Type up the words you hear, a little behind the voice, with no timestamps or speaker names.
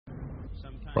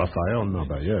Rafael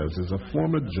Narvaez is a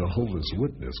former Jehovah's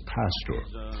Witness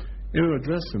pastor. In an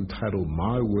address entitled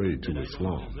My Way to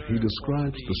Islam, he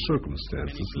describes the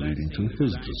circumstances leading to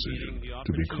his decision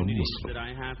to become Muslim. That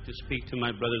I have to speak to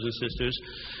my brothers and sisters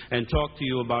and talk to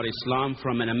you about Islam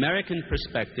from an American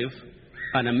perspective,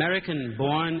 an American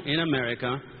born in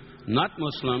America, not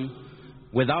Muslim,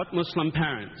 without Muslim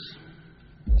parents.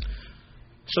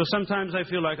 So sometimes I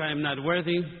feel like I am not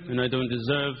worthy and I don't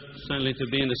deserve certainly to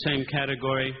be in the same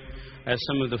category as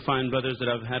some of the fine brothers that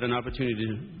I've had an opportunity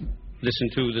to listen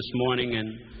to this morning and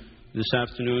this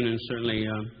afternoon and certainly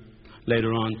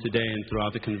later on today and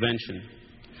throughout the convention.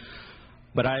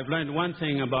 But I've learned one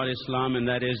thing about Islam, and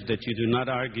that is that you do not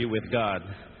argue with God.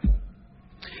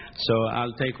 So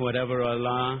I'll take whatever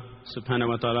Allah subhanahu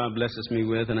wa ta'ala blesses me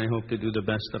with, and I hope to do the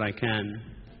best that I can.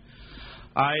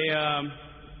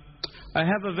 I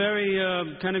have a very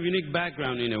kind of unique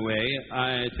background in a way.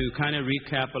 To kind of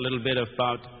recap a little bit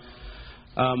about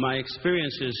my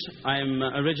experiences. I'm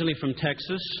originally from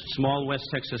Texas, small West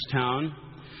Texas town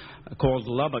called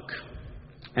Lubbock.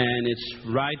 And it's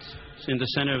right in the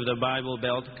center of the Bible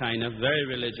Belt, kind of, very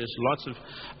religious,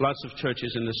 lots of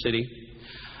churches in the city.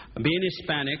 Being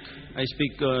Hispanic, I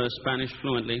speak Spanish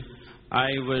fluently. I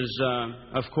was,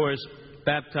 of course,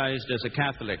 baptized as a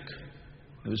Catholic.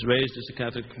 I was raised as a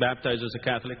Catholic, baptized as a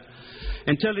Catholic,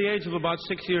 until the age of about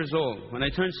 6 years old. When I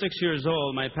turned 6 years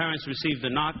old, my parents received a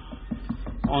knock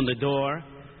on the door,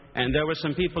 and there were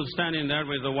some people standing there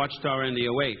with the watchtower and the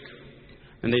awake.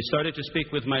 And they started to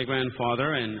speak with my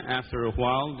grandfather, and after a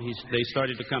while, they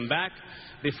started to come back.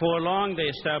 Before long, they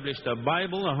established a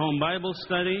Bible, a home Bible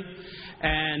study,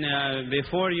 and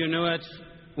before you knew it,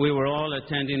 we were all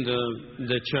attending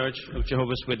the Church of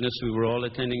Jehovah's Witness. We were all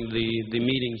attending the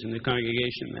meetings in the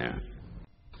congregation there.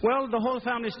 Well, the whole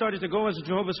family started to go as a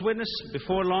Jehovah's Witness.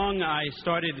 Before long, I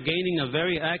started gaining a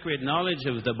very accurate knowledge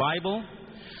of the Bible,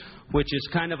 which is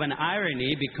kind of an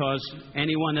irony because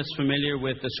anyone that's familiar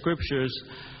with the Scriptures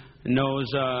knows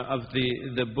of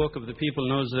the book of the people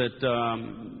knows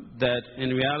that in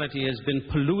reality has been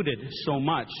polluted so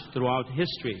much throughout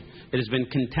history. It has been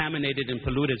contaminated and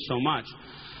polluted so much.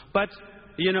 But,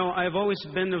 you know, I've always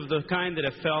been of the kind that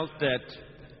have felt that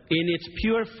in its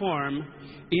pure form,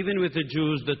 even with the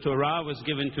Jews, the Torah was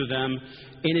given to them.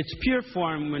 In its pure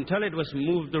form, until it was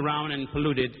moved around and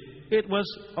polluted, it was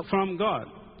from God.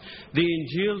 The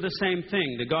Injil, the same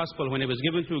thing. The Gospel, when it was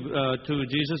given to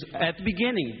Jesus at the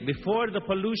beginning, before the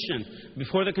pollution,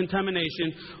 before the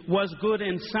contamination, was good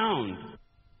and sound.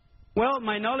 Well,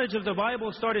 my knowledge of the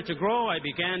Bible started to grow. I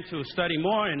began to study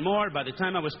more and more. By the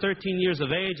time I was 13 years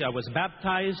of age, I was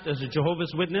baptized as a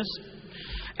Jehovah's Witness.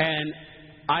 And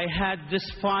I had this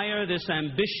fire, this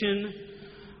ambition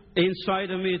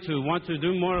inside of me to want to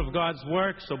do more of God's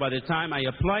work. So by the time I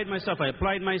applied myself.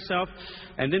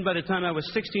 And then by the time I was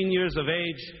 16 years of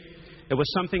age, it was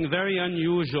something very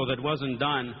unusual that wasn't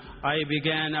done. I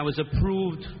was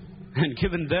approved and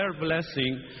given their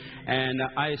blessing. And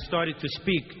I started to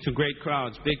speak to great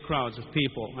crowds, big crowds of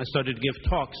people. I started to give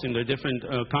talks in the different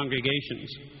congregations.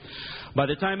 By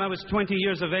the time I was 20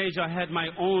 years of age, I had my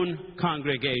own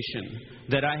congregation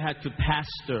that I had to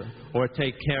pastor or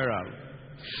take care of.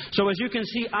 So as you can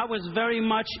see, I was very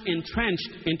much entrenched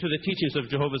into the teachings of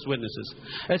Jehovah's Witnesses,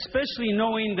 especially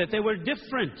knowing that they were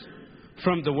different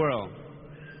from the world.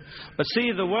 But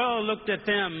see, the world looked at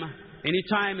them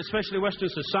anytime, especially Western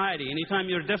society, anytime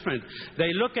you're different,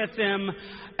 they look at them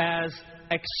as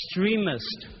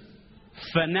extremists,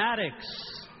 fanatics,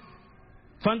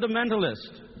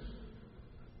 fundamentalists.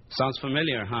 Sounds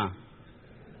familiar, huh?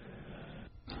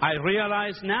 I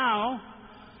realize now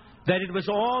that it was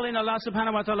all in Allah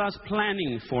subhanahu wa ta'ala's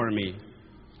planning for me.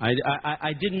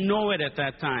 I didn't know it at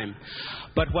that time.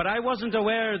 But what I wasn't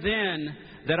aware then,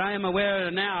 that I am aware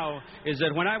now, is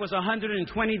that when I was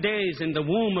 120 days in the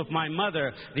womb of my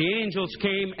mother, the angels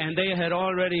came and they had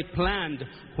already planned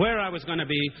where I was going to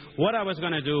be, what I was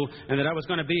going to do, and that I was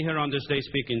going to be here on this day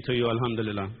speaking to you,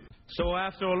 alhamdulillah. So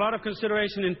after a lot of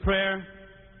consideration in prayer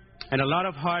and a lot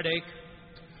of heartache,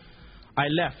 I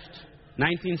left.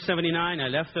 1979, I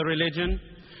left the religion,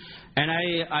 and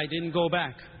I didn't go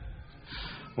back.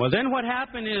 Well, then what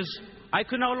happened is I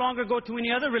could no longer go to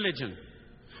any other religion.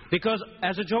 Because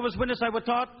as a Jehovah's Witness, I was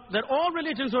taught that all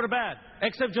religions were bad,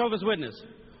 except Jehovah's Witness.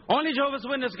 Only Jehovah's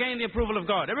Witness gained the approval of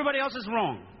God. Everybody else is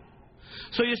wrong.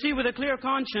 So you see, with a clear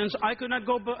conscience, I could not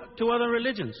go to other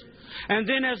religions. And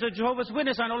then as a Jehovah's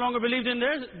Witness, I no longer believed in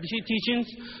their teachings.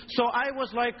 So I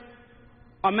was like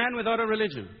a man without a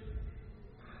religion.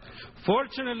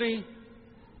 Fortunately,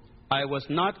 I was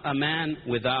not a man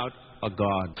without a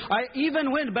God. I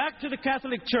even went back to the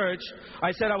Catholic Church.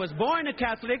 I said I was born a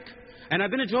Catholic, and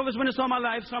I've been a Jehovah's Witness all my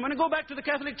life, so I'm going to go back to the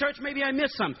Catholic Church. Maybe I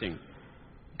missed something.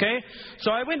 Okay?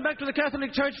 So I went back to the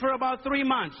Catholic Church for about 3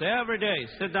 months. Every day.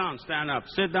 Sit down, stand up.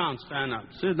 Sit down, stand up.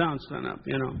 Sit down, stand up.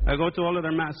 You know, I go to all of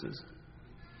their masses.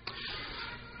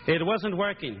 It wasn't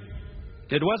working.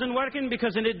 It wasn't working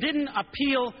because it didn't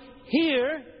appeal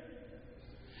here,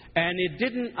 and it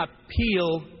didn't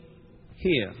appeal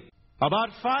here. About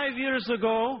 5 years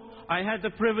ago, I had the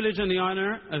privilege and the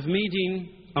honor of meeting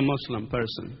a Muslim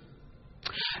person.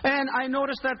 And I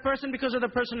noticed that person because of the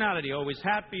personality. Always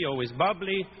happy, always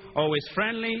bubbly, always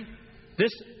friendly.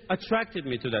 This attracted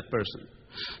me to that person.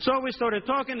 So we started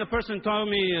talking. The person told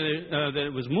me that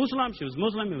it was Muslim. She was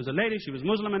Muslim. It was a lady. She was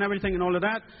Muslim and everything and all of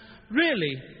that.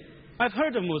 Really? I've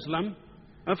heard of Muslim.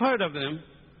 I've heard of them.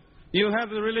 You have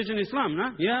the religion Islam,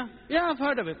 huh? Yeah? Yeah, I've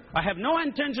heard of it. I have no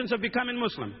intentions of becoming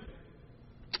Muslim.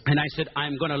 And I said,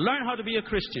 I'm going to learn how to be a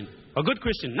Christian. A good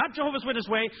Christian. Not Jehovah's Witness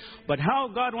way, but how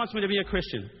God wants me to be a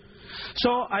Christian.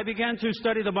 So I began to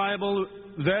study the Bible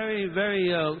very, very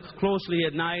closely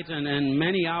at night and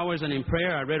many hours and in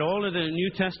prayer. I read all of the New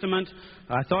Testament.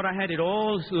 I thought I had it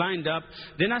all lined up.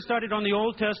 Then I started on the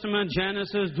Old Testament,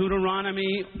 Genesis,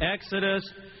 Deuteronomy, Exodus.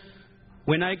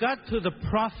 When I got to the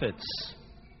prophets,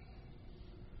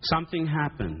 something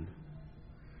happened.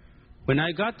 When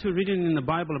I got to reading in the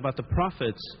Bible about the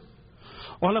prophets,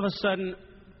 all of a sudden,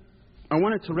 I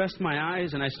wanted to rest my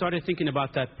eyes, and I started thinking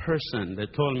about that person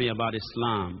that told me about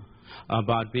Islam,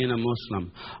 about being a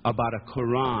Muslim, about a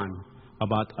Quran,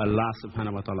 about Allah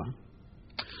subhanahu wa ta'ala.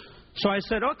 So I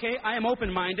said, okay, I am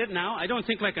open-minded now. I don't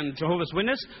think like a Jehovah's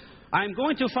Witness. I'm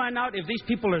going to find out if these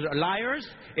people are liars,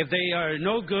 if they are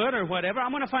no good or whatever.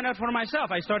 I'm going to find out for myself.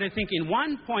 I started thinking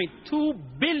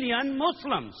 1.2 billion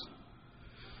Muslims.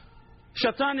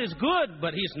 Shaitan is good,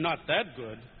 but he's not that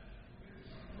good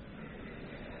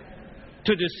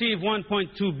to deceive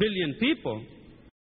 1.2 billion people.